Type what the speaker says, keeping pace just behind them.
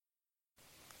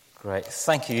Great.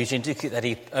 Thank you, Eugene. Do keep that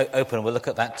open. We'll look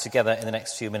at that together in the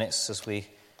next few minutes as we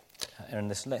are in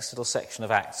this next little section of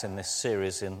Acts in this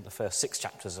series in the first 6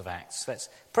 chapters of Acts. Let's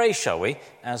pray, shall we,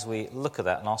 as we look at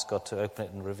that and ask God to open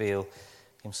it and reveal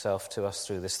himself to us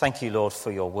through this. Thank you, Lord,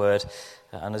 for your word.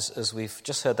 And as we've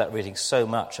just heard that reading so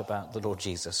much about the Lord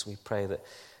Jesus, we pray that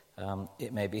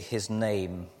it may be his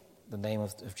name, the name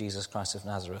of Jesus Christ of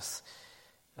Nazareth,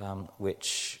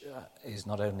 which is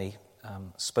not only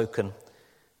spoken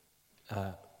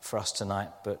for us tonight,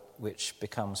 but which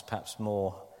becomes perhaps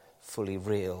more fully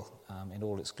real in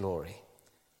all its glory.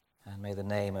 And may the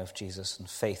name of Jesus and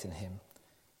faith in him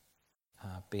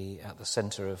be at the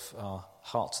centre of our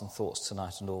hearts and thoughts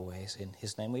tonight and always. In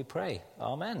his name we pray.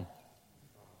 Amen.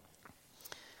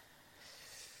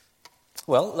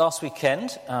 Well, last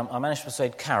weekend I managed to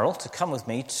persuade Carol to come with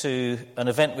me to an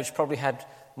event which probably had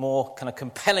more kind of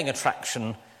compelling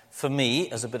attraction for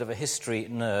me as a bit of a history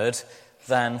nerd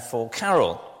than for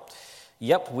Carol.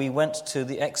 Yep, we went to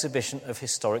the exhibition of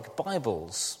historic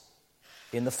Bibles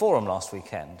in the Forum last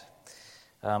weekend.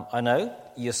 I know,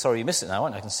 you're sorry you missed it now,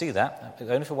 and I can see that.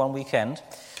 Only for one weekend.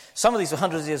 Some of these were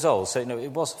hundreds of years old, so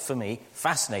it was, for me,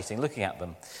 fascinating looking at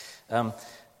them.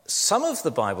 Some of the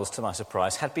Bibles, to my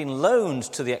surprise, had been loaned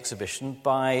to the exhibition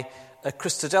by a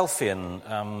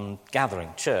Christadelphian gathering,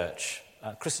 church.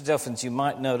 Christadelphians, you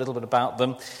might know a little bit about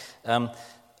them.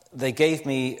 They gave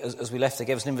me, as we left, they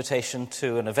gave us an invitation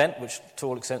to an event which, to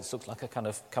all extents, looked like a kind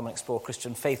of come and explore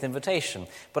Christian faith invitation.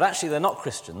 But actually, they're not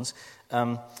Christians.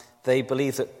 They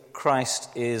believe that Christ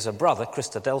is a brother,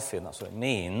 Christadelphian, that's what it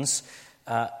means,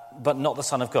 but not the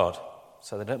Son of God.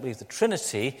 So they don't believe the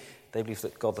Trinity, they believe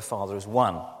that God the Father is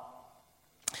one.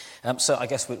 So I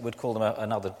guess we'd call them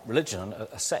another religion,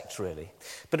 a sect, really.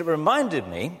 But it reminded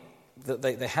me that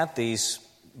they had these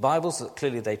Bibles that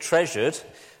clearly they treasured,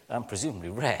 and presumably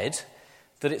read,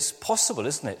 that it's possible,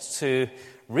 isn't it, to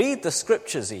read the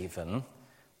scriptures even,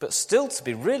 but still to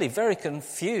be really very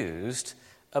confused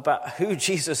about who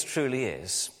Jesus truly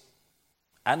is,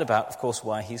 and about, of course,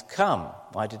 why he's come.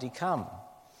 Why did he come?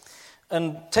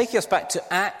 And taking us back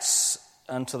to Acts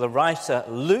and to the writer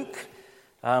Luke,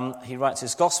 he writes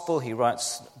his gospel, he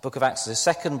writes the book of Acts as his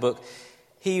second book.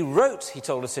 He wrote, he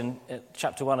told us in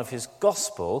chapter 1 of his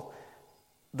gospel,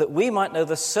 that we might know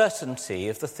the certainty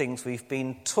of the things we've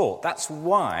been taught. That's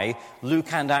why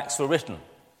Luke and Acts were written,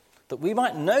 that we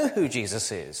might know who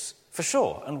Jesus is, for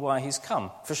sure, and why he's come,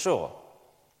 for sure.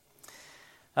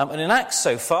 And in Acts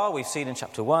so far, we've seen in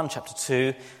chapter 1, chapter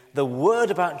 2, the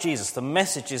word about Jesus, the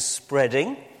message is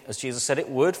spreading, as Jesus said it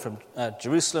would, from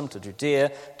Jerusalem to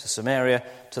Judea to Samaria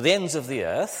to the ends of the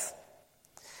earth.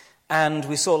 And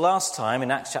we saw last time in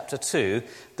Acts chapter 2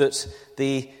 that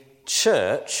the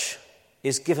church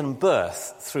is given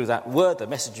birth through that word, the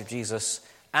message of Jesus,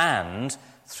 and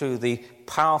through the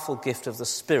powerful gift of the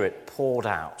Spirit poured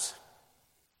out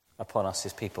upon us,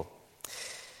 his people.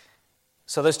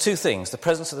 So those two things, the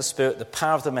presence of the Spirit, the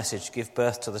power of the message, give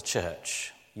birth to the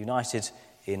church, united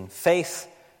in faith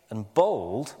and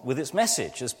bold with its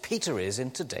message, as Peter is in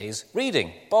today's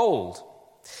reading. Bold.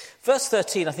 Verse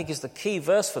 13, I think, is the key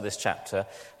verse for this chapter,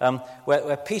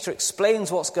 where Peter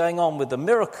explains what's going on with the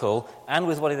miracle and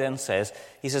with what he then says.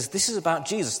 He says, this is about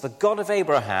Jesus, the God of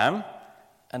Abraham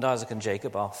and Isaac and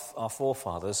Jacob, our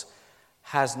forefathers,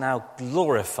 has now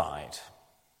glorified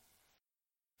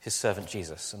his servant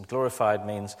Jesus. And glorified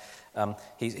means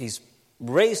he's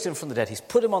raised him from the dead, he's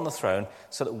put him on the throne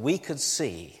so that we could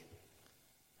see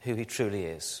who he truly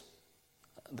is,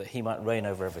 that he might reign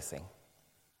over everything.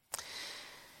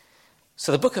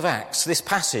 So the book of Acts, this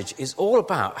passage, is all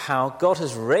about how God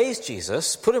has raised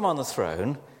Jesus, put him on the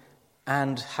throne,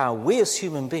 and how we as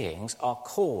human beings are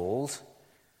called,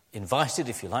 invited,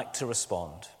 if you like, to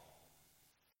respond.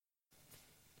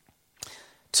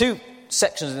 Two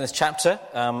sections in this chapter,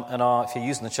 and if you're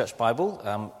using the church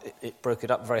Bible, it broke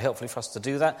it up very helpfully for us to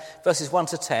do that. Verses 1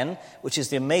 to 10, which is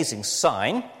the amazing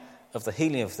sign of the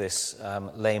healing of this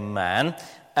lame man,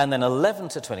 and then 11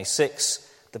 to 26,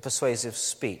 the persuasive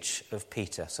speech of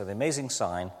Peter. So the amazing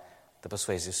sign, the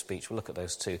persuasive speech. We'll look at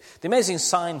those two. The amazing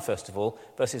sign, first of all,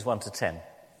 verses 1 to 10.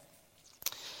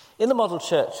 In the model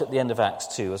church at the end of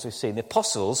Acts 2, as we've seen, the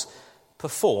apostles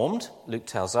performed, Luke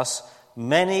tells us,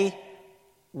 many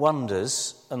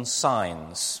wonders and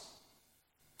signs.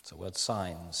 It's a word,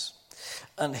 signs.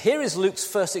 And here is Luke's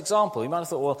first example. You might have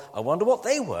thought, well, I wonder what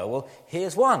they were. Well,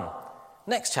 here's one.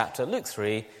 Next chapter, Luke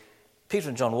 3, Peter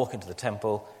and John walk into the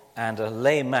temple, and a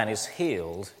lame man is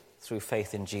healed through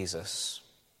faith in Jesus.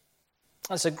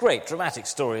 That's a great, dramatic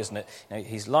story, isn't it?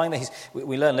 He's lying there.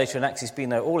 We learn later in Acts he's been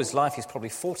there all his life. He's probably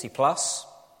 40 plus,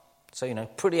 so,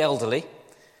 pretty elderly.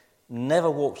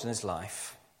 Never walked in his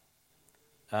life.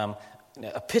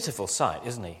 A pitiful sight,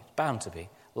 isn't he? Bound to be.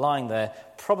 Lying there,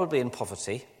 probably in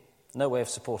poverty, no way of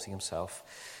supporting himself.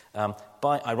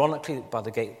 Ironically, by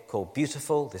the gate called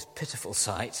Beautiful, this pitiful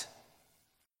sight.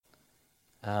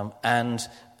 And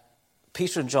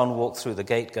Peter and John walk through the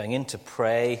gate going in to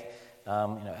pray,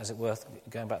 as it were,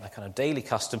 going back to that kind of daily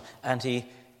custom, and he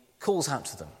calls out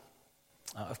to them.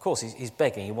 Of course, he's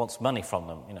begging, he wants money from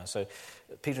them, so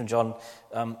Peter and John,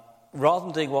 rather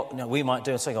than doing what we might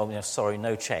do and saying, sorry,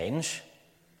 no change,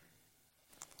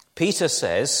 Peter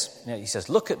says, he says,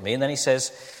 look at me, and then he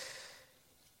says,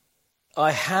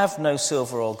 I have no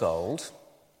silver or gold,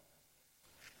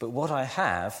 but what I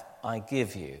have, I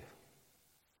give you.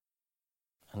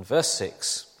 And verse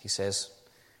 6, he says,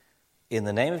 in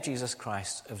the name of Jesus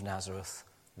Christ of Nazareth,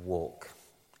 walk.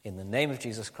 In the name of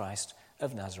Jesus Christ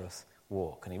of Nazareth,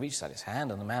 walk. And he reaches out his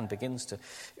hand, and the man begins to,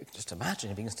 just imagine,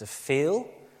 he begins to feel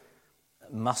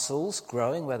muscles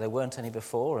growing where there weren't any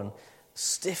before, and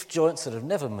stiff joints that have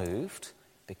never moved,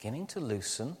 beginning to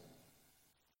loosen.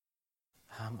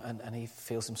 And he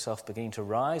feels himself beginning to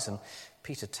rise, and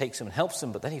Peter takes him and helps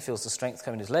him, but then he feels the strength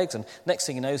coming in his legs, and next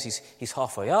thing he knows, he's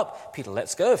halfway up. Peter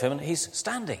lets go of him, and he's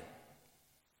standing.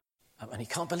 And he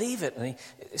can't believe it. And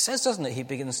it says, doesn't it, he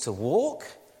begins to walk,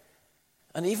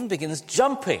 and even begins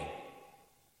jumping,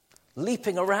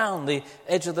 leaping around the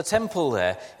edge of the temple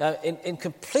there, in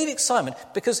complete excitement,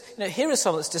 because here is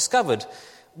someone that's discovered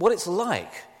what it's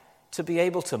like to be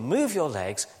able to move your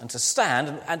legs and to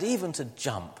stand and even to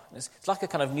jump. It's like a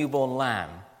kind of newborn lamb,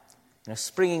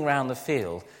 springing around the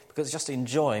field because it's just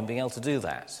enjoying being able to do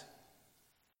that.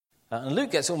 And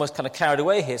Luke gets almost kind of carried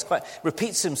away here.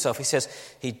 Repeats himself. He says,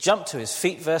 he jumped to his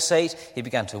feet, verse 8. He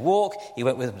began to walk. He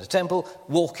went with him to the temple,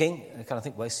 walking. And you kind of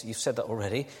think, well, you've said that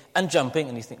already. And jumping.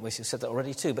 And you think, well, you've said that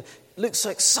already too. But Luke's so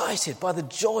excited by the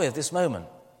joy of this moment.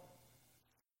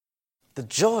 The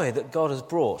joy that God has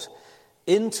brought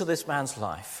into this man's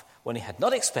life when he had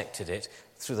not expected it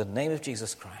through the name of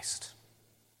Jesus Christ.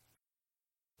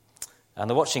 And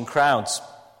the watching crowds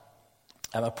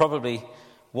are probably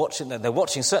watching, they're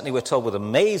watching, certainly we're told, with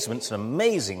amazement. It's an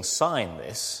amazing sign,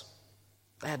 this.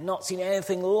 They had not seen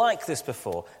anything like this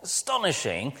before.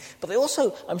 Astonishing. But they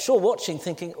also, I'm sure, watching,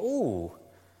 thinking, ooh,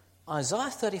 Isaiah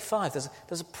 35,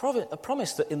 there's a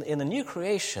promise that in the new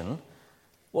creation,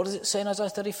 what does it say in Isaiah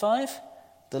 35?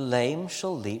 The lame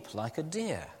shall leap like a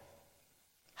deer.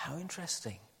 How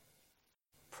interesting.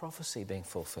 Prophecy being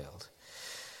fulfilled.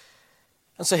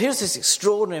 And so here's this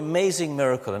extraordinary, amazing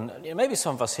miracle. And maybe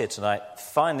some of us here tonight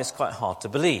find this quite hard to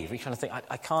believe. We kind of think,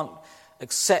 I can't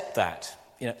accept that,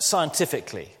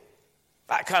 scientifically.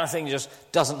 That kind of thing just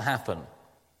doesn't happen.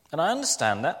 And I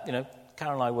understand that.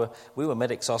 Karen and I were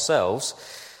medics ourselves.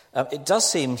 It does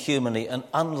seem humanly an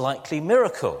unlikely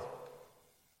miracle.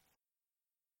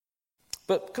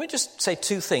 But can we just say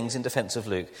two things in defense of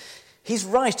Luke? He's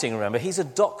writing, remember, he's a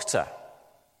doctor.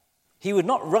 He would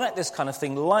not write this kind of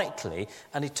thing lightly,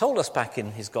 and he told us back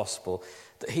in his gospel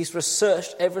that he's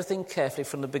researched everything carefully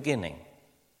from the beginning,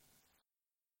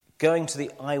 going to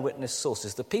the eyewitness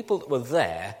sources. The people that were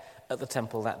there at the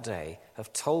temple that day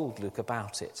have told Luke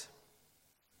about it.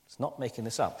 It's not making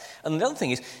this up. And the other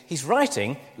thing is, he's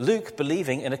writing, Luke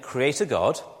believing in a creator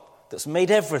God that's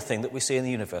made everything that we see in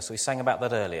the universe. We sang about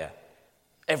that earlier.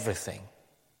 Everything.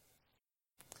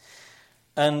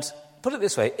 And put it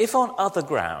this way, if on other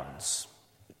grounds,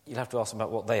 you'll have to ask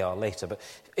about what they are later, but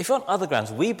if on other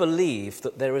grounds we believe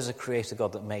that there is a creator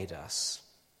God that made us,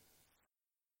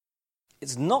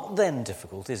 it's not then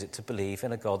difficult, is it, to believe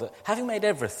in a God that, having made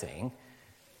everything,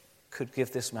 could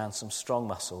give this man some strong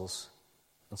muscles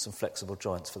and some flexible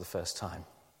joints for the first time.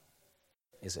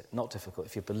 Is it? Not difficult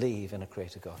if you believe in a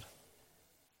creator God.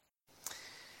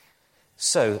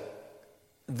 So,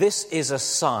 this is a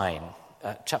sign.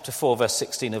 Chapter 4, verse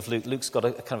 16 of Luke. Luke's got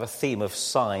a kind of a theme of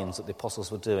signs that the apostles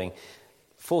were doing.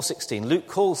 4:16, Luke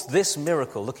calls this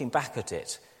miracle, looking back at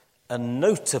it, a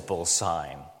notable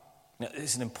sign.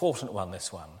 It's an important one,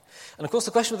 this one. And of course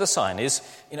the question with the sign is,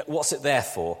 what's it there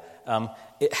for?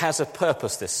 It has a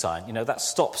purpose, this sign. That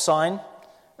stop sign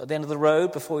at the end of the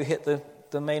road before you hit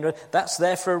the main road, that's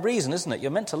there for a reason, isn't it?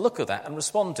 You're meant to look at that and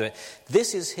respond to it.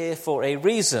 This is here for a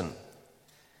reason.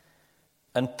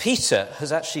 And Peter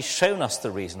has actually shown us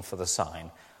the reason for the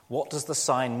sign. What does the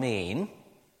sign mean?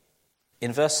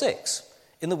 In verse 6,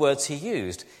 in the words he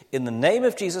used, in the name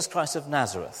of Jesus Christ of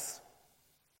Nazareth,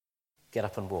 get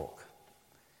up and walk.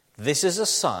 This is a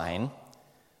sign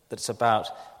that's about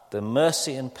the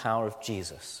mercy and power of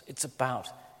Jesus. It's about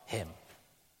him.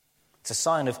 It's a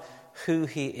sign of who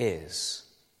he is.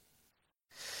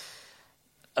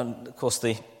 And of course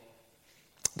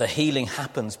the healing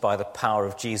happens by the power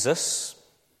of Jesus.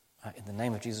 in the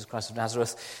name of Jesus Christ of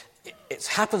Nazareth. It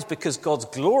happens because God's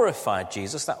glorified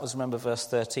Jesus. That was, remember, verse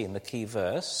 13, the key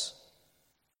verse.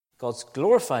 God's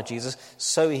glorified Jesus,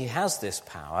 so he has this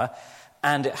power.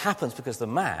 And it happens because the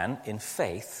man, in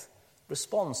faith,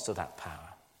 responds to that power.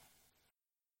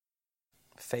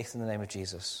 Faith in the name of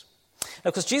Jesus.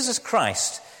 Now, because Jesus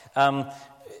Christ,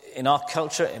 in our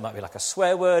culture, it might be like a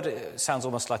swear word. It sounds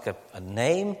almost like a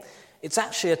name. It's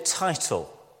actually a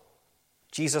title.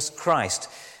 Jesus Christ.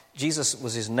 Jesus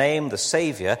was his name, the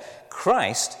Saviour.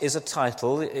 Christ is a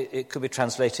title. It could be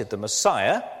translated the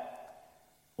Messiah,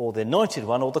 or the Anointed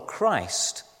One, or the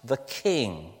Christ, the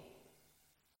King.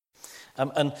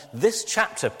 And this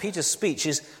chapter, Peter's speech,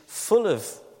 is full of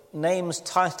names,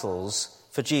 titles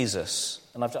for Jesus.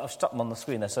 And I've stuck them on the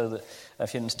screen there so that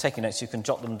if you're taking notes, you can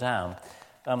jot them down.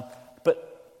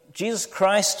 But Jesus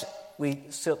Christ, we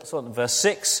saw it in verse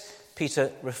 6.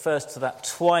 Peter refers to that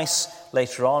twice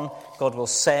later on. God will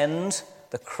send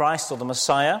the Christ or the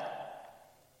Messiah.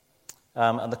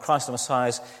 And the Christ or the Messiah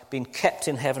has been kept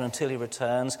in heaven until he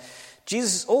returns.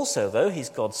 Jesus also, though, he's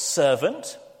God's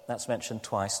servant. That's mentioned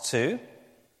twice too.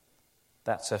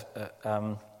 That's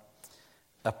a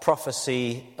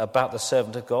prophecy about the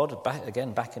servant of God.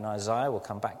 Back in Isaiah, we'll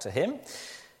come back to him.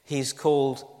 He's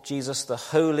called Jesus the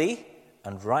Holy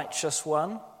and Righteous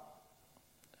One.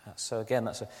 So again,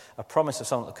 that's a promise of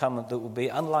someone to come that will be,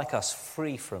 unlike us,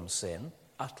 free from sin,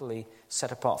 utterly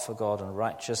set apart for God and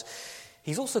righteous.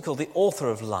 He's also called the author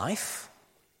of life,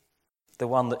 the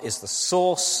one that is the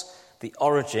source, the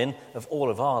origin of all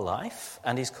of our life.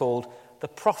 And he's called the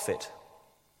prophet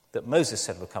that Moses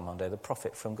said would come one day, the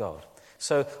prophet from God.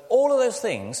 So all of those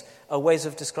things are ways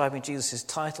of describing Jesus'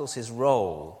 titles, his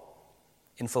role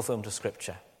in fulfillment of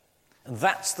Scripture. And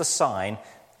that's the sign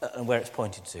and where it's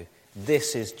pointed to.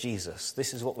 This is Jesus.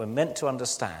 This is what we're meant to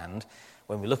understand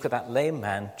when we look at that lame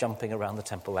man jumping around the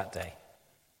temple that day.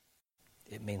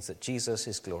 It means that Jesus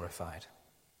is glorified.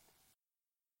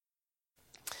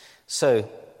 So,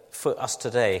 for us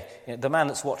today, the man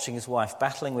that's watching his wife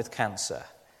battling with cancer,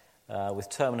 with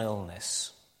terminal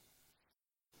illness,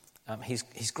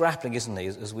 he's grappling, isn't he,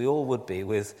 as we all would be,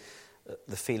 with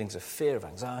the feelings of fear, of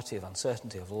anxiety, of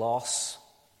uncertainty, of loss.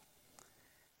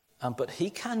 But he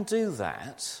can do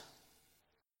that,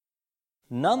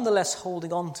 nonetheless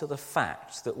holding on to the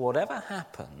fact that whatever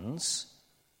happens,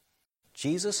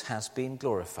 Jesus has been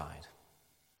glorified.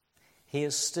 He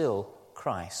is still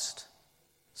Christ,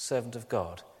 servant of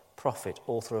God, prophet,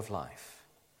 author of life.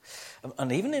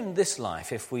 And even in this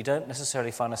life, if we don't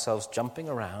necessarily find ourselves jumping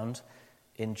around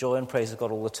in joy and praise of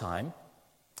God all the time,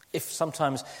 if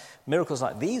sometimes miracles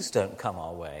like these don't come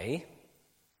our way,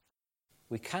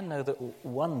 we can know that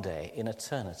one day in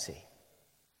eternity,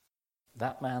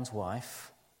 that man's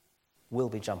wife will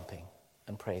be jumping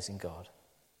and praising God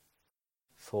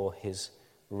for his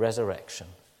resurrection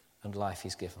and life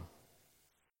he's given.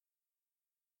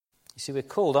 You see, we're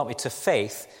called, aren't we, to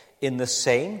faith in the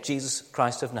same Jesus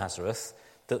Christ of Nazareth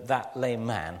that lame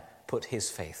man put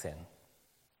his faith in.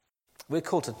 We're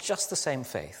called to just the same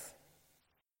faith,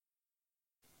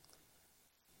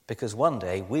 because one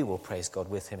day we will praise God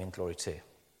with him in glory too.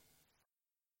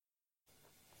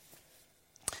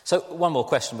 So one more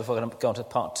question before I go on to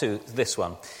part 2, this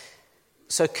one.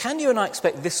 So can you and I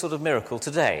expect this sort of miracle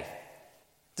today?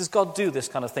 Does God do this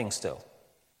kind of thing still?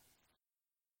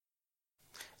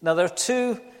 Now, there are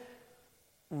 2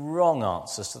 wrong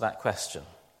answers to that question,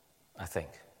 I think.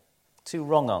 2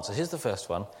 wrong answers. Here's the first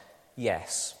one.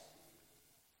 Yes.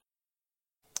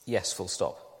 Yes, full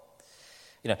stop.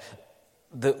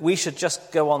 That we should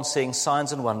just go on seeing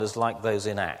signs and wonders like those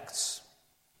in Acts.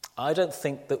 I don't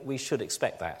think that we should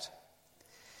expect that.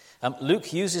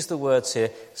 Luke uses the words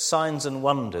here, signs and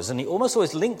wonders, and he almost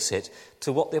always links it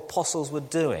to what the apostles were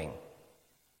doing.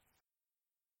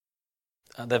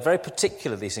 They're very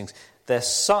particular, these things. They're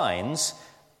signs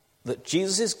that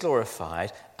Jesus is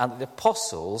glorified and that the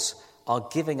apostles are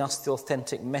giving us the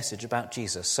authentic message about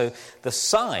Jesus. So the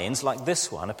signs, like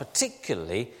this one, are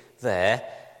particularly there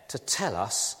to tell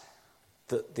us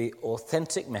that the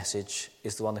authentic message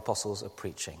is the one the apostles are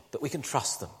preaching, that we can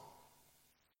trust them.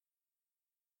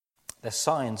 They're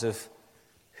signs of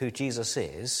who Jesus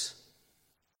is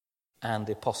and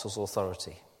the apostles'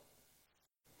 authority.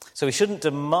 So we shouldn't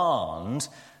demand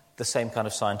the same kind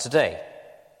of sign today.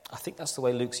 I think that's the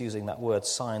way Luke's using that word,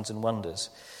 signs and wonders.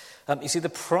 You see, the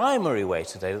primary way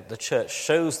today that the church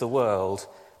shows the world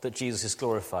that Jesus is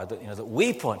glorified, that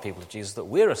we point people to Jesus, that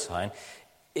we're a sign,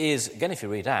 is, again, if you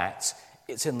read Acts,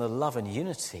 it's in the love and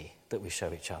unity that we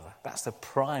show each other. That's the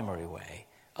primary way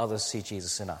others see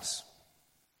Jesus in us.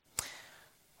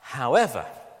 However,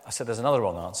 I said there's another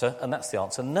wrong answer, and that's the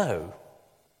answer no.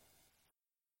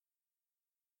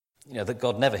 that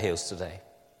God never heals today.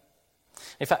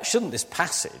 In fact, shouldn't this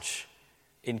passage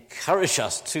encourage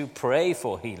us to pray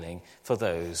for healing for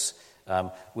those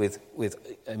with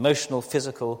emotional,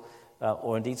 physical,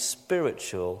 or indeed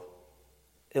spiritual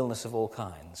illness of all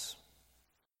kinds?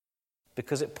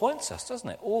 Because it points us, doesn't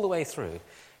it, all the way through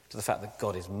to the fact that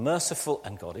God is merciful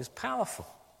and God is powerful.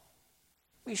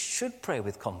 We should pray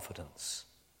with confidence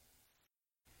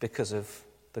because of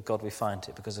the God we find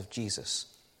it, because of Jesus.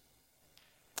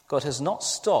 God has not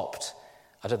stopped.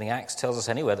 I don't think Acts tells us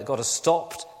anywhere that God has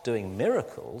stopped doing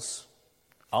miracles,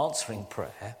 answering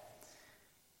prayer,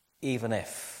 even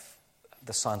if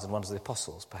the signs and wonders of the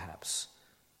apostles, perhaps,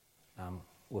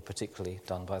 were particularly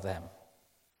done by them.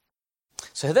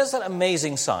 So there's that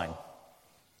amazing sign.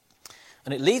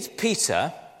 And it leads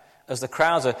Peter, as the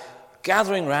crowds are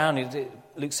gathering round,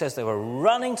 Luke says they were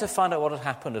running to find out what had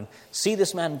happened and see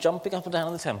this man jumping up and down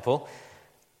in the temple.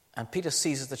 And Peter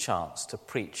seizes the chance to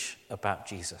preach about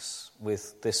Jesus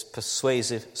with this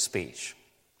persuasive speech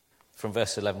from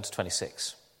verse 11 to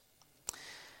 26.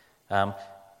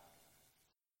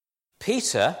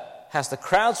 Peter has the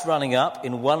crowds running up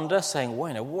in wonder, saying,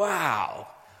 wow,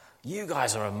 you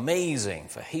guys are amazing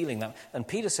for healing them. And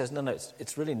Peter says, no,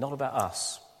 it's really not about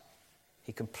us.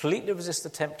 He completely resists the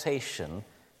temptation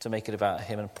to make it about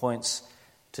him and points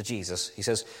to Jesus. He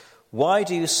says, why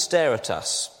do you stare at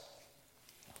us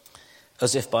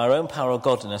as if by our own power or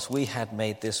godliness we had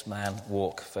made this man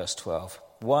walk? Verse 12.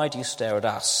 Why do you stare at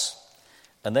us?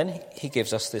 And then he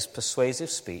gives us this persuasive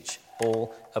speech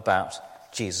all about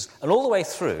Jesus. And all the way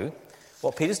through,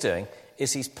 what Peter's doing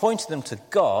is he's pointing them to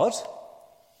God,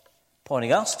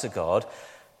 pointing us to God,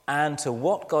 and to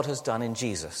what God has done in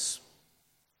Jesus.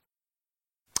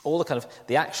 All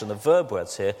the action, the verb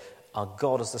words here are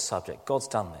God as the subject. God's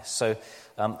done this. So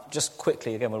just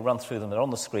quickly, again, we'll run through them. They're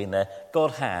on the screen there.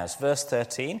 God has, verse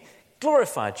 13,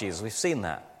 glorified Jesus. We've seen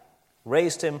that.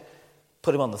 Raised him,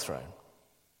 put him on the throne.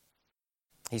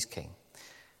 He's king.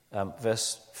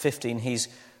 Verse 15, he's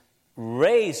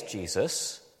raised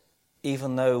Jesus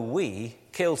even though we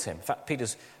killed him. In fact,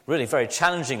 Peter's really very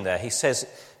challenging there. He says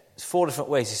 4 different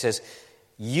ways. He says,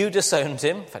 you disowned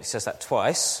him. In fact, he says that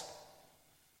twice.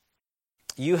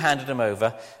 You handed him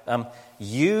over.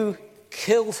 You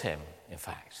killed him, in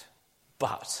fact.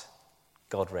 But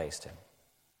God raised him.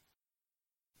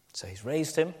 So he's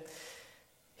raised him.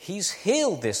 He's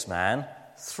healed this man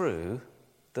through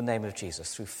the name of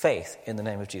Jesus, through faith in the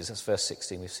name of Jesus. Verse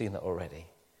 16, we've seen that already.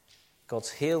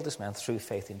 God's healed this man through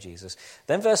faith in Jesus.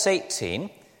 Then verse 18,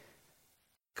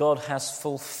 God has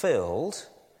fulfilled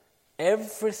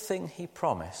everything he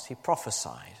promised, he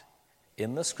prophesied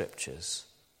in the scriptures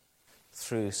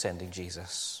through sending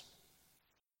Jesus.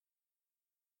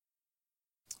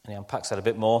 And he unpacks that a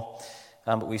bit more.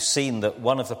 But we've seen that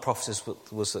one of the prophecies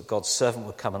was that God's servant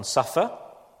would come and suffer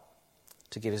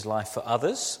to give his life for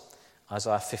others.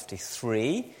 Isaiah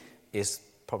 53 is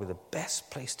probably the best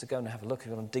place to go and have a look if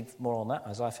you want to dig more on that,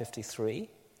 Isaiah 53.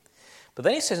 But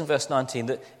then he says in verse 19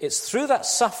 that it's through that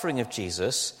suffering of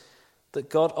Jesus that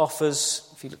God offers,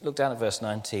 if you look down at verse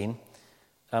 19,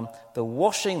 the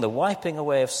washing, the wiping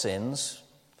away of sins,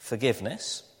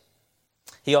 forgiveness.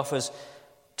 He offers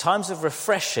times of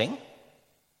refreshing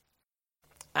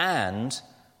and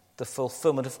the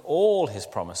fulfillment of all his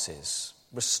promises,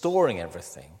 restoring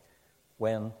everything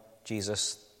when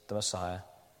Jesus, the Messiah,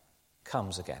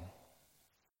 comes again.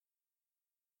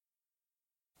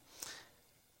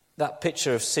 That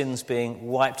picture of sins being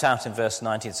wiped out in verse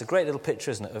 19, it's a great little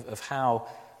picture, isn't it, of how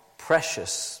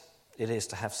precious it is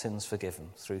to have sins forgiven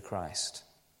through Christ,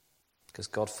 because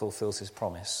God fulfills his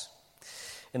promise.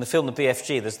 In the film The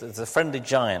BFG, there's a friendly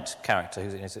giant character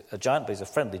who's a giant, but he's a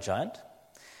friendly giant.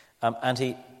 And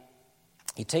he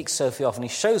takes Sophie off and he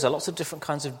shows her lots of different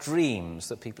kinds of dreams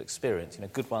that people experience,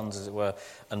 good ones, as it were,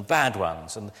 and bad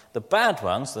ones. And the bad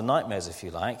ones, the nightmares, if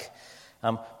you like,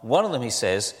 one of them, he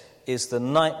says, is the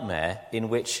nightmare in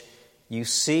which you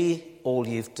see all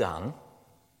you've done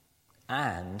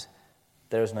and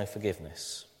there is no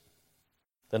forgiveness.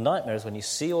 The nightmare is when you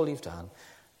see all you've done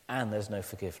and there's no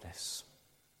forgiveness.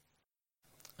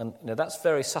 And that's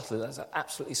very subtle. That's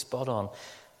absolutely spot on.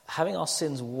 Having our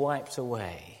sins wiped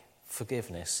away,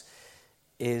 forgiveness,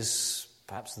 is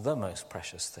perhaps the most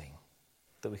precious thing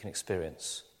that we can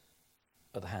experience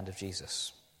at the hand of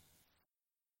Jesus.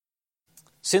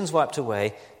 Sins wiped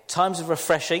away, times of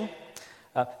refreshing,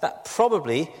 that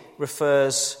probably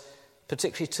refers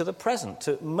particularly to the present,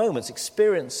 to moments,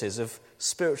 experiences of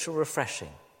spiritual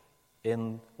refreshing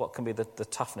in what can be the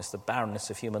toughness, the barrenness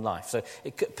of human life. So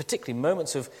particularly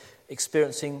moments of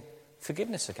experiencing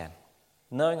forgiveness again,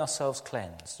 knowing ourselves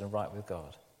cleansed and right with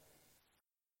God.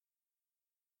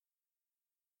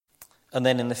 And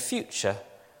then in the future,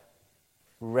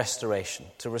 restoration,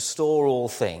 to restore all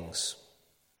things.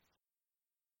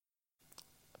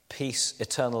 Peace,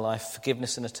 eternal life,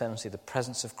 forgiveness in eternity, the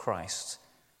presence of Christ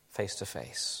face to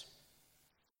face.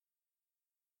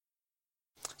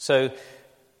 So,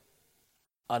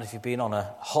 I don't know if you've been on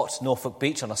a hot Norfolk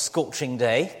beach on a scorching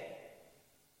day.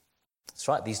 That's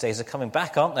right, these days are coming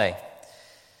back, aren't they?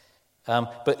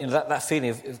 But that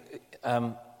feeling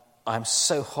of I'm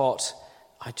so hot,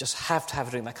 I just have to have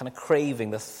a drink, that kind of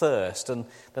craving, the thirst, and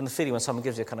then the feeling when someone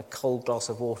gives you a kind of cold glass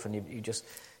of water and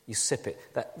you sip it.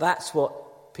 That's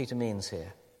what Peter means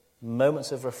here.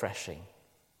 Moments of refreshing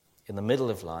in the middle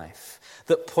of life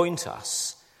that point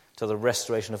us to the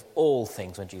restoration of all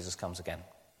things when Jesus comes again.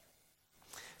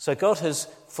 So God has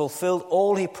fulfilled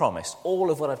all he promised, all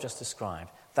of what I've just described.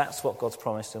 That's what God's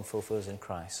promised and fulfills in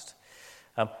Christ.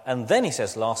 And then he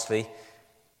says, lastly,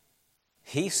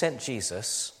 he sent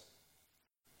Jesus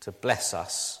to bless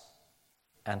us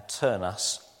and turn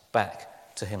us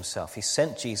back to himself. He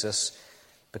sent Jesus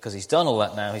because he's done all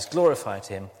that now. He's glorified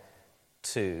him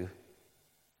to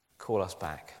call us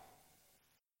back.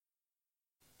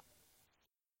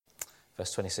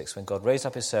 Verse 26, when God raised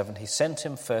up his servant, he sent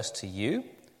him first to you,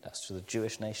 that's to the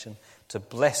Jewish nation, to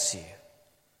bless you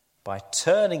by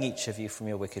turning each of you from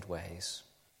your wicked ways.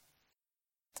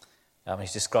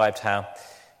 He's described how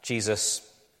Jesus,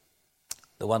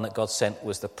 the one that God sent,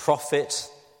 was the prophet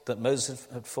that Moses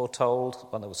had foretold,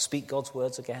 one that would speak God's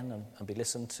words again and be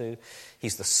listened to.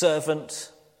 He's the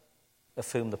servant of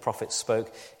whom the prophets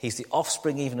spoke. He's the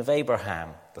offspring even of Abraham,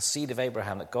 the seed of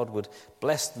Abraham that God would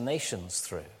bless the nations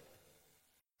through.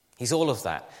 He's all of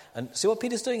that. And see what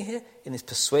Peter's doing here? In his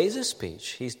persuasive speech,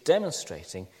 he's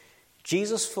demonstrating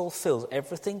Jesus fulfills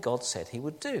everything God said he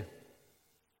would do.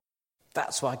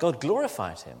 That's why God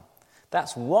glorified him.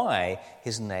 That's why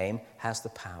his name has the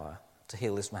power to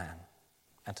heal this man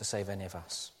and to save any of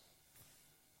us.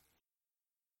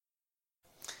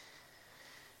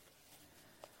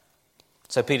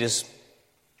 So Peter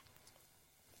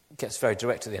gets very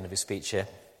direct at the end of his speech here.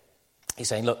 He's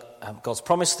saying, look, God's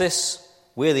promised this.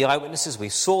 We're the eyewitnesses. We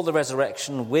saw the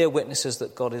resurrection. We're witnesses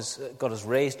that God has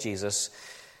raised Jesus.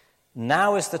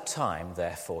 Now is the time,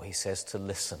 therefore, he says, to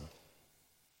listen.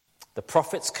 The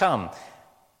prophet's come.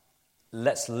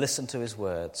 Let's listen to his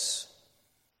words.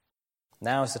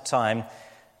 Now is the time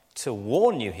to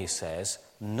warn you, he says,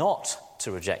 not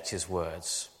to reject his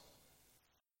words,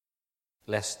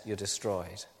 lest you're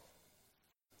destroyed.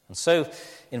 And so,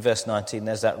 in verse 19,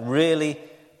 there's that really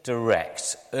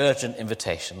direct, urgent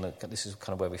invitation. Look, this is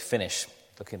kind of where we finish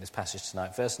looking at this passage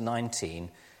tonight. Verse 19,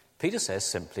 Peter says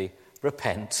simply,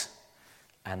 repent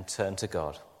and turn to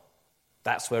God.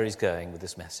 That's where he's going with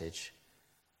this message.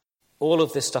 All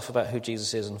of this stuff about who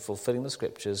Jesus is and fulfilling the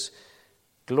scriptures,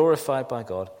 glorified by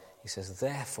God, he says,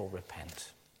 therefore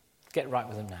repent. Get right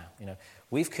with him now.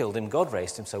 We've killed him, God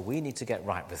raised him, so we need to get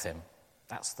right with him.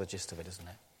 That's the gist of it, isn't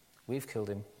it? We've killed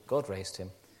him, God raised him,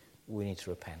 we need to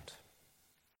repent.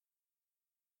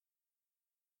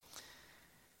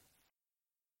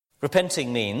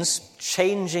 Repenting means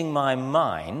changing my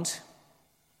mind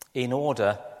in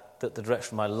order that the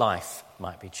direction of my life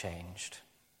might be changed.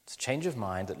 It's a change of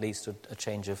mind that leads to a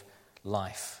change of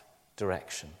life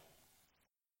direction.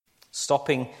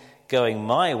 Stopping going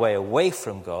my way away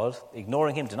from God,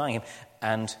 ignoring him, denying him,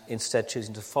 and instead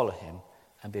choosing to follow him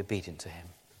and be obedient to him.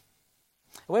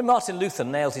 When Martin Luther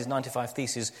nailed his 95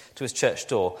 Theses to his church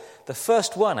door, the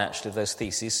first one actually of those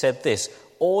theses said this: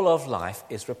 all of life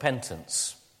is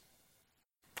repentance.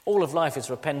 All of life is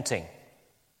repenting.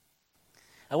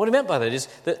 And what he meant by that is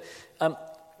that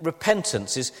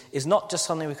repentance is not just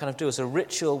something we kind of do as a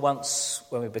ritual once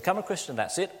when we become a Christian,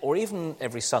 that's it, or even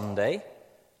every Sunday,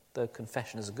 though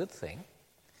confession is a good thing.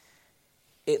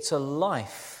 It's a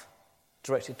life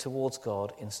directed towards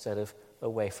God instead of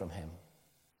away from him.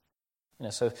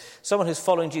 So someone who's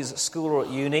following Jesus at school or at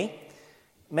uni,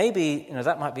 maybe,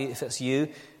 that might be, if it's you,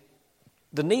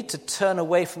 the need to turn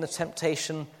away from the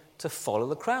temptation to follow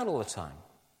the crowd all the time.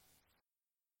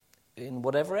 In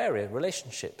whatever area,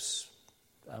 relationships,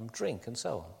 drink and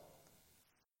so on.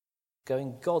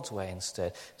 Going God's way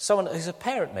instead. Someone who's a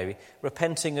parent maybe,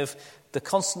 repenting of the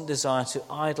constant desire to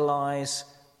idolize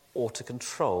or to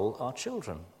control our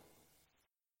children.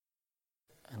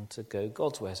 And to go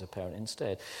God's way as a parent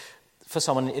instead. For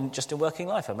someone in working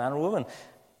life, a man or a woman,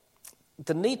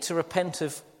 the need to repent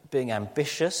of being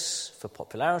ambitious for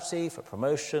popularity, for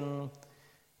promotion,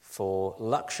 for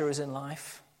luxuries in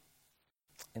life,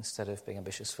 instead of being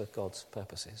ambitious for God's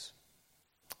purposes.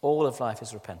 All of life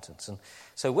is repentance. And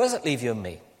so where does that leave you and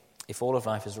me, if all of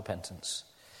life is repentance?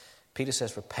 Peter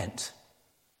says repent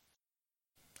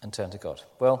and turn to God.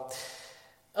 Well,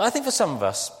 I think for some of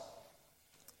us,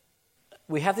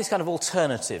 we have these kind of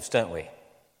alternatives, don't we?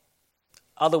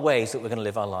 Other ways that we're going to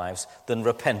live our lives than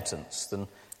repentance, than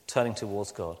turning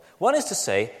towards God. One is to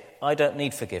say, I don't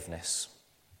need forgiveness.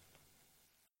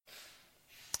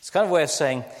 It's kind of a way of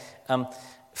saying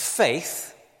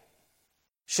faith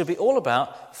should be all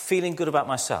about feeling good about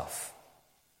myself.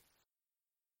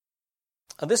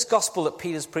 And this gospel that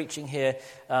Peter's preaching here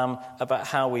about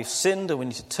how we've sinned and we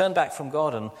need to turn back from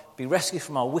God and be rescued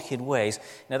from our wicked ways,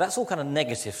 that's all kind of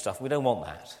negative stuff. We don't want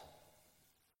that.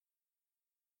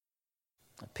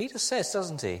 And Peter says,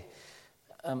 doesn't he,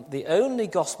 the only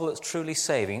gospel that's truly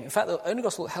saving, in fact, the only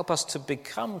gospel that will help us to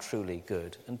become truly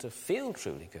good and to feel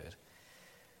truly good,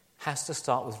 has to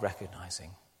start with recognizing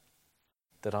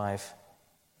that I've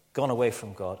gone away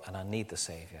from God and I need the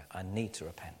Saviour. I need to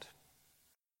repent.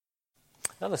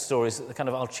 Another story is the kind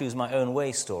of I'll choose my own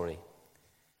way story.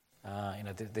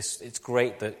 It's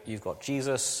great that you've got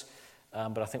Jesus,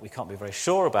 but I think we can't be very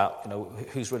sure about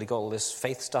who's really got all this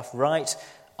faith stuff right.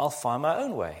 I'll find my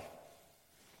own way.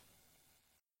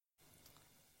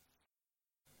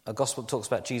 A gospel that talks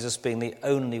about Jesus being the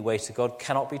only way to God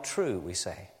cannot be true, we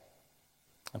say.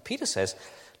 And Peter says,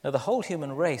 no, the whole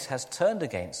human race has turned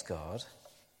against God,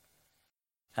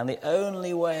 and the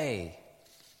only way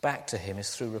back to him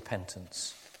is through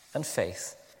repentance and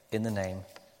faith in the name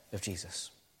of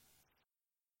Jesus.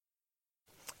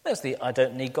 There's the I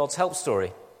don't need God's help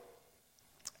story.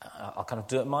 I'll kind of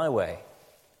do it my way.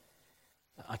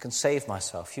 I can save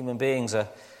myself. Human beings are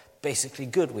basically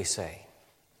good, we say.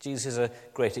 Jesus is a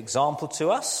great example to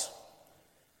us,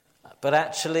 but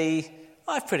actually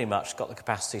I've pretty much got the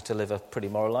capacity to live a pretty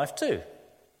moral life too.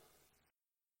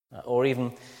 Or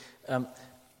even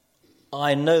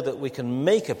I know that we can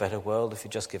make a better world if you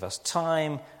just give us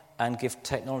time and give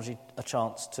technology a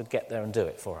chance to get there and do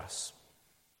it for us.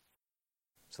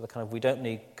 So the kind of we don't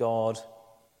need God,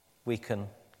 we can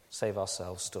save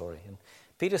ourselves story. And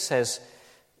Peter says,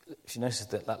 if you notice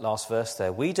that last verse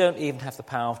there, we don't even have the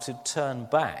power to turn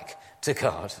back to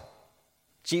God.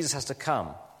 Jesus has to come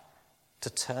to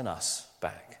turn us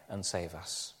back and save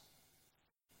us.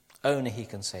 Only he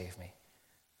can save me.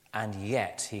 And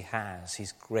yet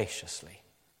he's graciously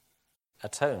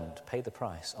atoned, paid the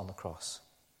price on the cross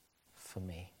for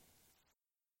me.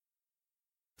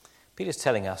 Peter's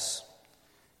telling us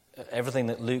everything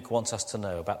that Luke wants us to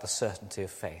know about the certainty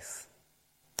of faith.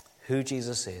 Who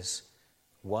Jesus is,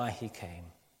 why he came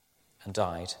and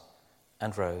died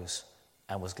and rose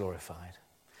and was glorified.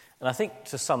 And I think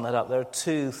to sum that up, there are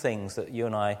two things that you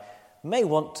and I may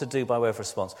want to do by way of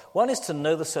response. One is to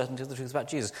know the certainty of the truth about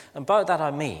Jesus. And by that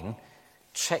I mean,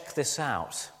 check this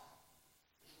out.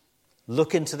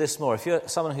 Look into this more. If you're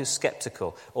someone who's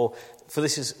skeptical, or for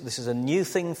this is a new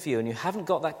thing for you and you haven't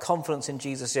got that confidence in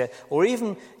Jesus yet, or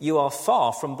even you are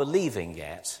far from believing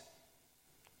yet,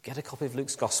 get a copy of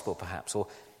Luke's Gospel perhaps, or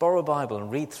borrow a Bible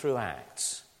and read through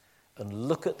Acts and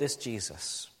look at this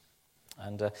Jesus.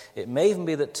 And it may even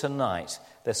be that tonight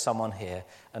there's someone here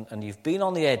and you've been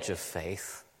on the edge of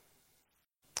faith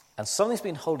and something's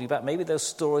been holding you back. Maybe those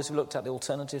stories we looked at, the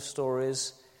alternative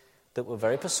stories that were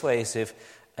very persuasive,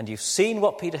 and you've seen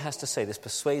what Peter has to say, this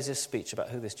persuasive speech about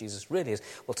who this Jesus really is.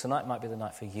 Well, tonight might be the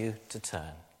night for you to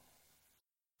turn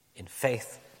in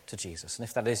faith to Jesus. And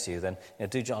if that is you, then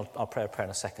I'll pray a prayer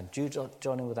in a second. Do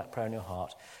join in with that prayer in your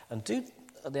heart. And do,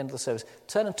 at the end of the service,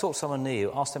 turn and talk to someone near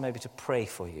you. Ask them maybe to pray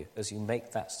for you as you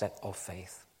make that step of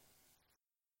faith.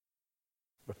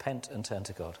 Repent and turn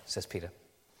to God, says Peter.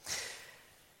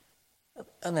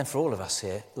 And then for all of us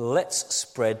here, let's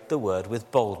spread the word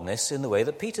with boldness in the way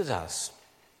that Peter does.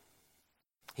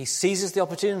 He seizes the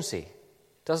opportunity,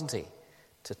 doesn't he,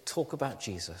 to talk about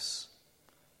Jesus,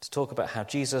 to talk about how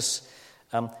Jesus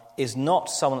is not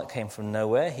someone that came from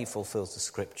nowhere. He fulfills the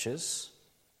scriptures.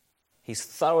 He's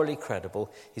thoroughly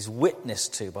credible. He's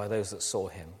witnessed to by those that saw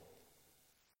him.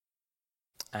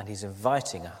 And he's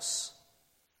inviting us,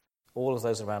 all of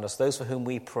those around us, those for whom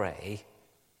we pray,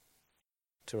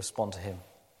 to respond to him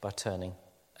by turning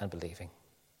and believing.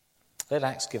 Let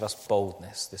Acts give us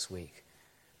boldness this week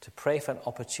to pray for an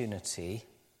opportunity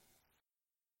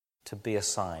to be a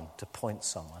sign, to point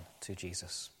someone to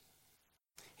Jesus.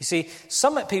 You see,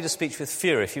 some met Peter's speech with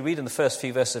fury. If you read in the first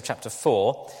few verses of chapter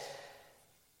 4,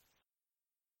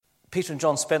 Peter and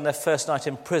John spend their first night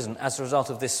in prison as a result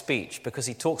of this speech because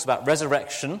he talks about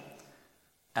resurrection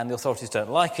and the authorities don't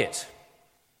like it.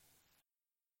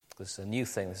 This is a new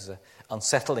thing. This is an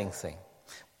unsettling thing.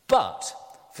 But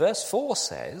verse 4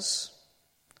 says,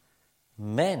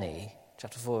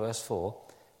 chapter 4, verse 4,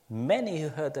 many who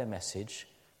heard their message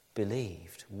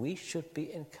believed. We should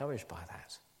be encouraged by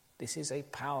that. This is a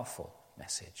powerful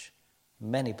message.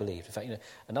 Many believed. In fact,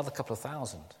 another couple of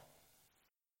thousand.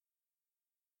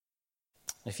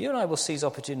 If you and I will seize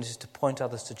opportunities to point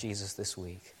others to Jesus this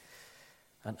week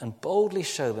and boldly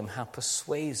show them how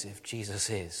persuasive Jesus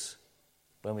is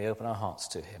when we open our hearts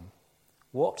to him,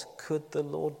 what could the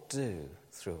Lord do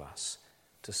through us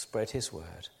to spread his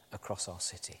word across our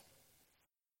city?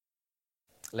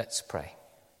 Let's pray.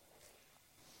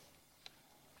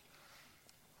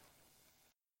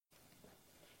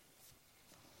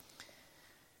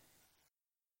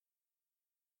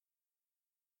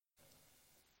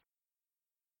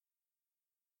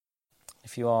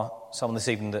 If you are someone this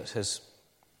evening that has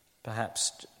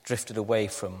perhaps drifted away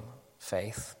from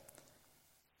faith,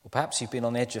 or perhaps you've been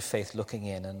on the edge of faith looking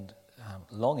in and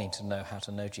longing to know how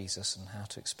to know Jesus and how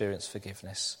to experience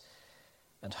forgiveness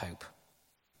and hope,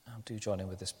 do join in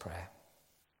with this prayer.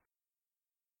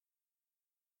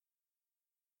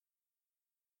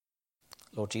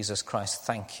 Lord Jesus Christ,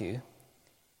 thank you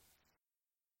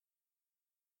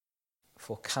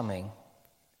for coming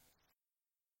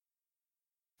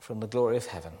from the glory of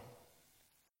heaven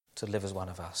to live as one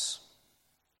of us.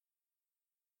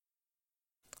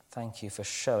 Thank you for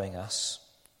showing us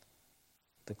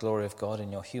the glory of God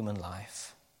in your human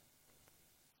life,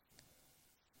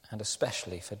 and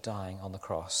especially for dying on the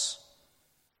cross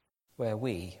where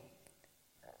we,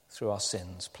 through our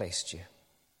sins, placed you.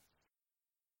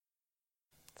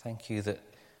 Thank you that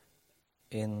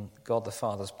in God the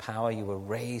Father's power you were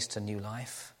raised to new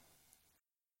life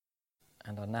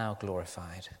and are now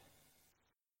glorified.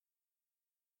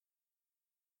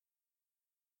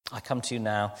 I come to you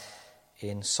now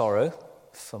in sorrow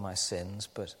for my sins,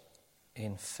 but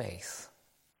in faith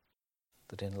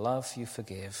that in love you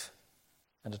forgive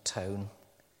and atone,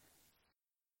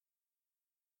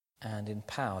 and in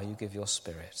power you give your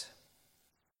Spirit.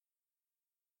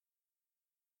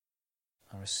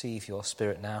 I receive your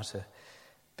Spirit now to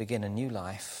begin a new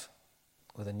life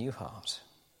with a new heart.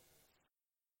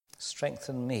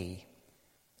 Strengthen me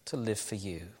to live for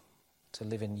you, to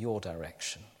live in your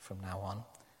direction from now on,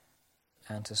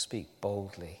 and to speak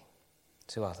boldly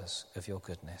to others of your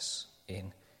goodness.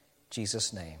 In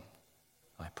Jesus' name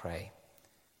I pray.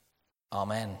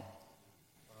 Amen.